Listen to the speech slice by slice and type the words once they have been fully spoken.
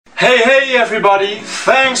Hey everybody,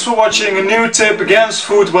 thanks for watching a new tip against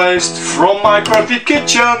food waste from my crappy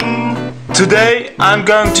kitchen. Today I'm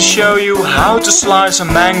going to show you how to slice a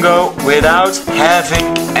mango without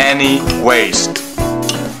having any waste.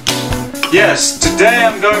 Yes, today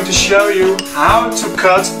I'm going to show you how to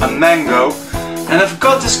cut a mango. And I've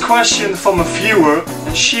got this question from a viewer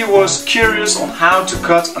and she was curious on how to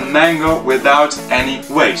cut a mango without any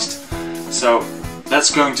waste. So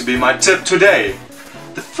that's going to be my tip today.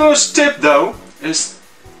 The first tip though is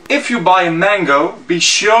if you buy a mango, be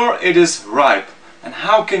sure it is ripe. And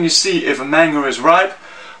how can you see if a mango is ripe?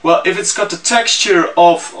 Well, if it's got the texture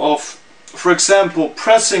of for example,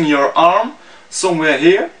 pressing your arm somewhere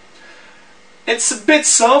here, it's a bit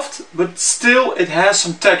soft, but still it has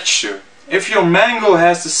some texture. If your mango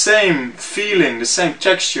has the same feeling, the same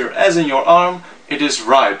texture as in your arm, it is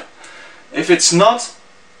ripe. If it's not,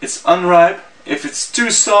 it's unripe. If it's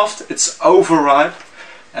too soft, it's overripe.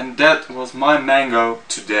 And that was my mango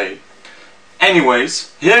today.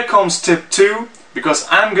 Anyways, here comes tip 2, because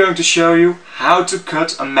I'm going to show you how to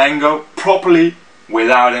cut a mango properly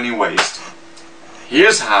without any waste.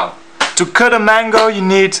 Here's how. To cut a mango you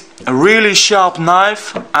need a really sharp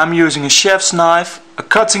knife. I'm using a chef's knife, a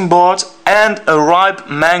cutting board and a ripe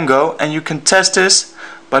mango, and you can test this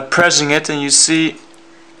by pressing it and you see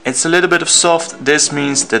it's a little bit of soft. This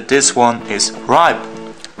means that this one is ripe.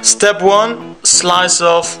 Step 1, slice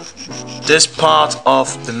off this part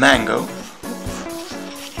of the mango.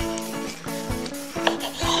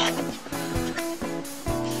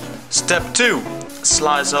 Step 2,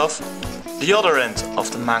 slice off the other end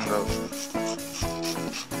of the mango.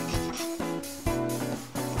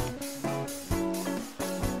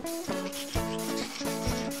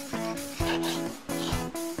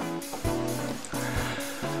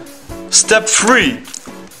 Step 3,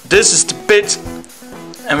 this is the pit.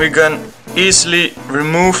 And we can easily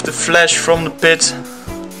remove the flesh from the pit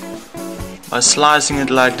by slicing it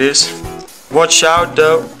like this. Watch out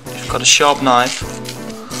though, you've got a sharp knife.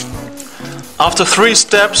 After 3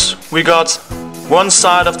 steps we got one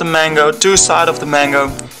side of the mango, two sides of the mango,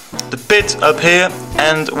 the pit up here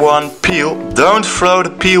and one peel. Don't throw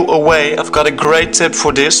the peel away, I've got a great tip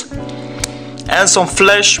for this. And some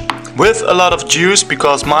flesh with a lot of juice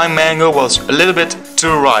because my mango was a little bit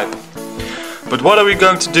too ripe. But what are we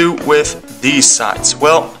going to do with these sides?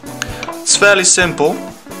 Well, it's fairly simple.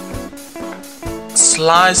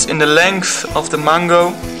 Slice in the length of the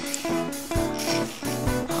mango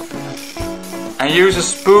and use a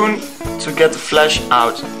spoon to get the flesh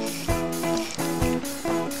out.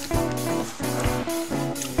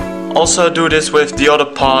 Also do this with the other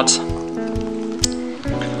part.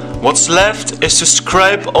 What's left is to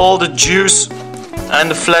scrape all the juice and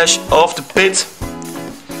the flesh off the pit.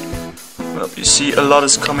 Well, you see a lot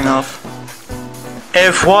is coming off.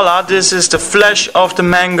 And voila, this is the flesh of the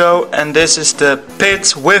mango and this is the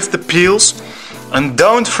pit with the peels. And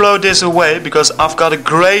don't throw this away because I've got a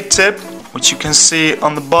great tip, which you can see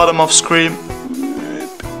on the bottom of screen,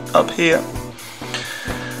 up here,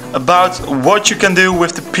 about what you can do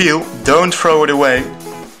with the peel. Don't throw it away.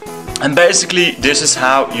 And basically this is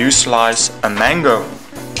how you slice a mango.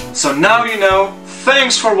 So now you know.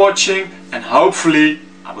 Thanks for watching and hopefully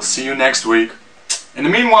I will see you next week. In the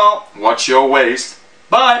meanwhile, watch your waste.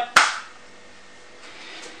 Bye!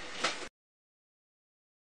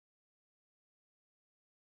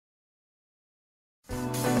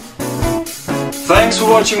 Thanks for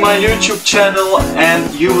watching my YouTube channel,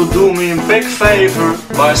 and you will do me a big favor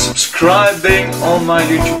by subscribing on my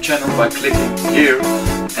YouTube channel by clicking here.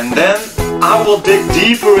 And then I will dig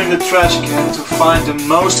deeper in the trash can to find the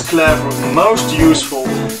most clever, most useful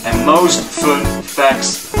and most fun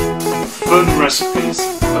facts, fun recipes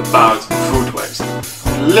about food waste.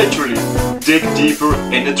 Literally dig deeper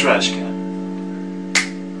in the trash can.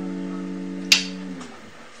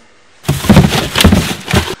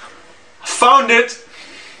 Found it!